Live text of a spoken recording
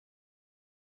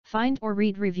Find or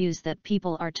read reviews that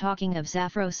people are talking of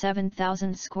ZAFRO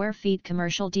 7,000 square feet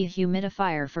commercial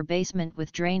dehumidifier for basement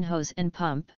with drain hose and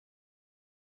pump.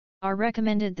 Are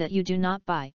recommended that you do not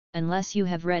buy, unless you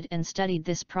have read and studied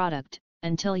this product,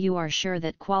 until you are sure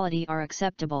that quality are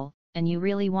acceptable, and you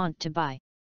really want to buy.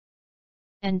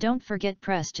 And don't forget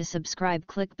press to subscribe,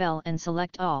 click bell and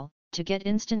select all, to get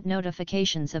instant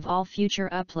notifications of all future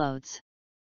uploads.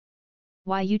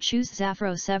 Why you choose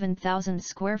ZAFRO 7,000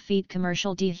 square feet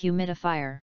commercial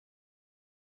dehumidifier.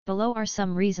 Below are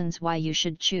some reasons why you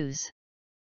should choose.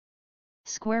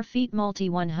 Square feet multi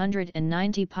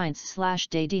 190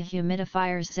 pints/day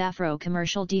dehumidifiers. ZAFRO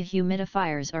commercial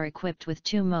dehumidifiers are equipped with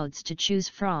two modes to choose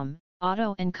from,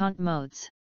 auto and cont modes.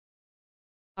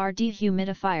 Our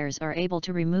dehumidifiers are able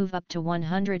to remove up to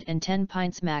 110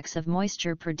 pints max of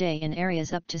moisture per day in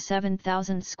areas up to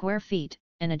 7,000 square feet,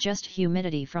 and adjust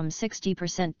humidity from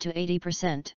 60% to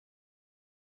 80%.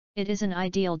 It is an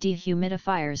ideal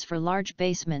dehumidifiers for large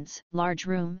basements, large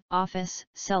room, office,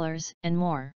 cellars, and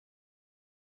more.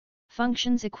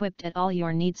 Functions equipped at all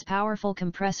your needs. Powerful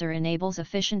compressor enables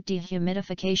efficient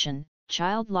dehumidification.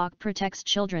 Child lock protects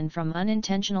children from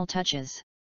unintentional touches.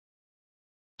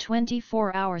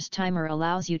 24 hours timer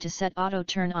allows you to set auto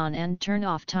turn on and turn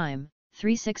off time.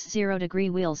 360-degree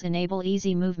wheels enable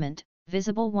easy movement.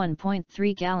 Visible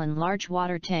 1.3-gallon large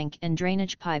water tank and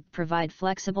drainage pipe provide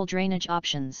flexible drainage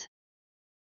options.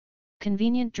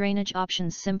 Convenient drainage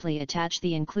options. Simply attach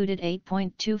the included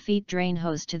 8.2 feet drain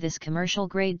hose to this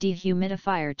commercial-grade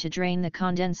dehumidifier to drain the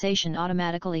condensation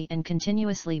automatically and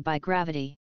continuously by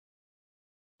gravity.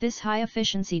 This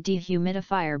high-efficiency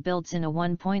dehumidifier builds in a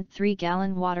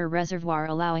 1.3-gallon water reservoir,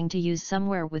 allowing to use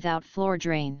somewhere without floor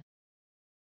drain.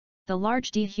 The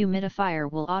large dehumidifier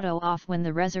will auto-off when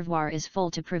the reservoir is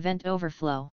full to prevent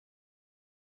overflow.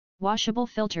 Washable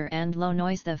filter and low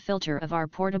noise. The filter of our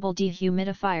portable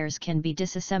dehumidifiers can be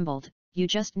disassembled, you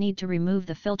just need to remove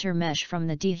the filter mesh from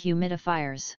the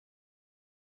dehumidifiers.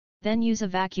 Then use a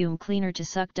vacuum cleaner to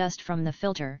suck dust from the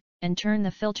filter, and turn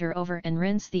the filter over and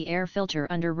rinse the air filter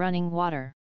under running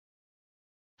water.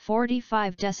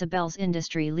 45 decibels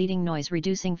industry-leading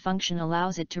noise-reducing function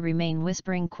allows it to remain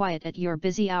whispering quiet at your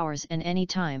busy hours and any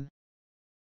time.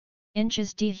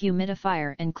 Inches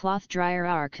dehumidifier and cloth dryer.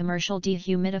 Our commercial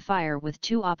dehumidifier with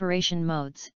two operation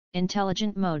modes,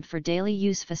 intelligent mode for daily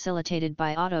use facilitated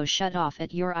by auto shut-off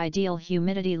at your ideal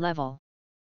humidity level.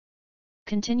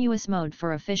 Continuous mode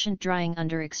for efficient drying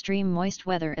under extreme moist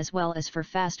weather as well as for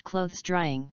fast clothes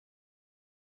drying.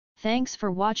 Thanks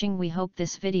for watching. We hope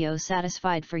this video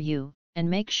satisfied for you, and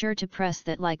make sure to press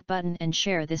that like button and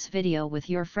share this video with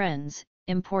your friends,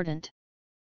 important.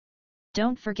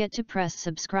 Don't forget to press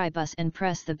subscribe us and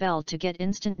press the bell to get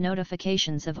instant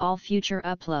notifications of all future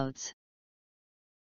uploads.